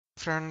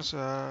Friends,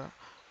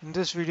 in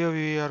this video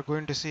we are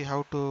going to see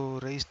how to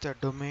raise the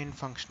domain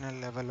functional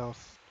level of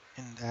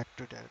in the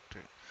Active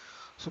Directory.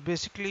 So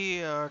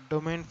basically,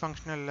 domain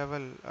functional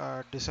level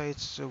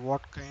decides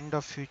what kind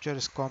of feature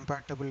is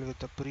compatible with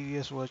the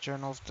previous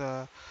version of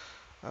the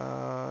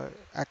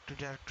Active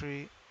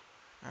Directory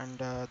and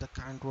the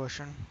current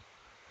version.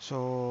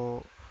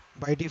 So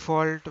by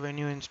default, when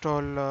you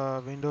install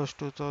Windows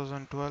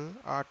 2012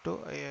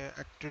 R2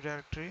 Active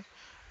Directory,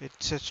 it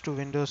sets to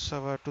Windows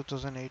Server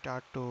 2008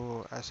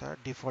 R2 as a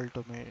default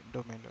domain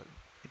level.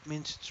 It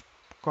means it's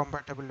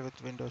compatible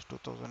with Windows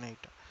 2008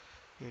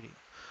 AD.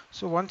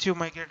 So once you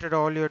migrated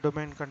all your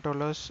domain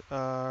controllers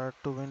to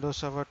Windows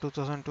Server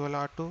 2012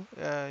 R2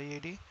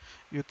 AD,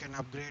 you can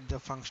upgrade the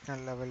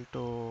functional level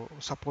to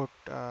support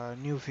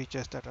new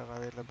features that are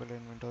available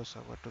in Windows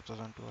Server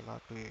 2012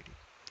 R2 AD.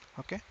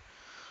 Okay.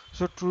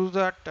 So to do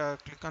that,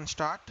 click on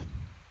Start,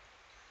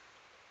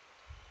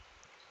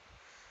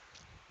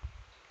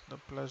 the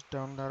plus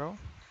down arrow,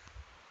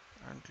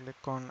 and click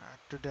on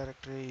Active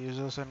Directory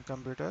Users and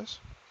Computers.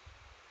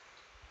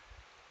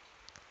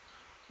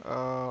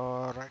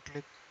 Right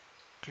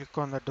click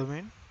on the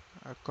domain,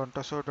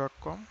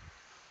 contoso.com,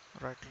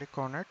 right click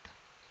on it,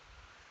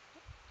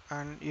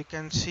 and you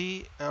can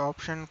see an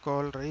option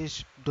called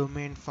Raise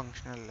Domain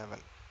Functional Level.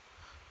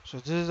 So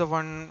this is the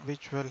one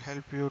which will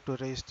help you to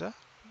raise the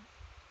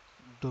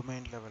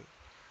domain level.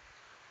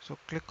 So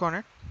click on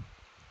it.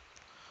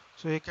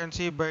 So you can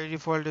see by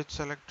default it's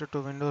selected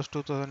to Windows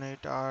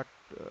 2008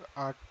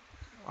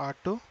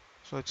 R2,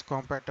 so it's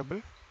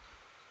compatible.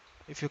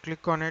 If you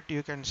click on it,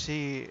 you can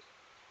see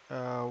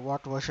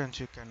what versions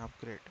you can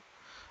upgrade.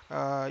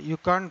 You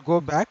can't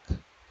go back,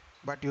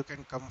 but you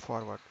can come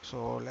forward.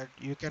 So like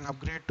you can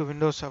upgrade to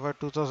Windows Server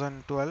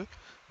 2012,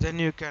 then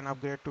you can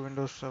upgrade to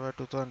Windows Server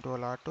 2012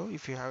 R2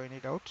 if you have any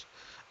doubts.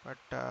 But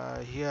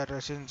here,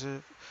 since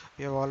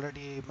we have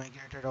already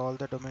migrated all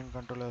the domain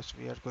controllers,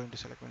 we are going to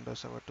select Windows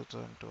Server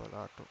 2012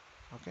 R2.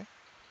 Okay,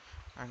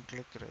 and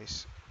click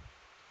Raise.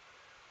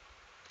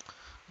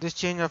 This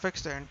change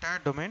affects the entire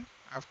domain.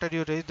 After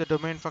you raise the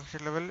domain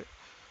function level,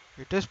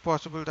 it is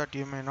possible that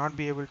you may not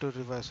be able to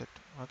reverse it.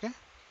 Okay,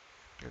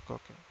 click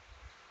OK.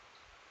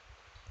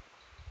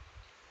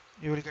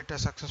 You will get a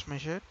success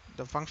message.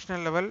 The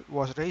functional level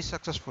was raised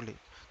successfully.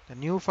 The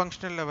new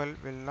functional level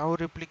will now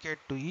replicate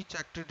to each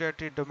Active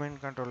Directory domain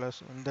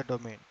controllers in the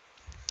domain.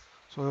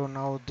 So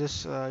now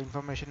this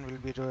information will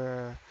be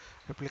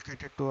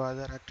replicated to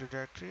other Active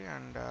Directory,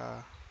 and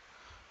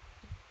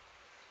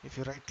if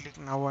you right click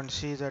now and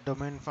see the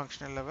domain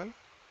functional level,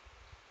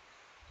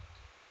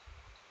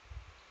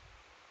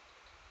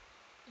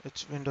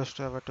 it's Windows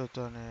Server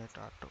 2008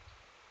 R2.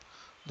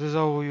 This is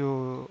how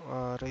you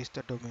raise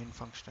the domain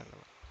functional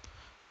level.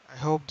 I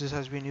hope this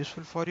has been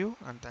useful for you,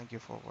 and thank you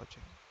for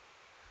watching.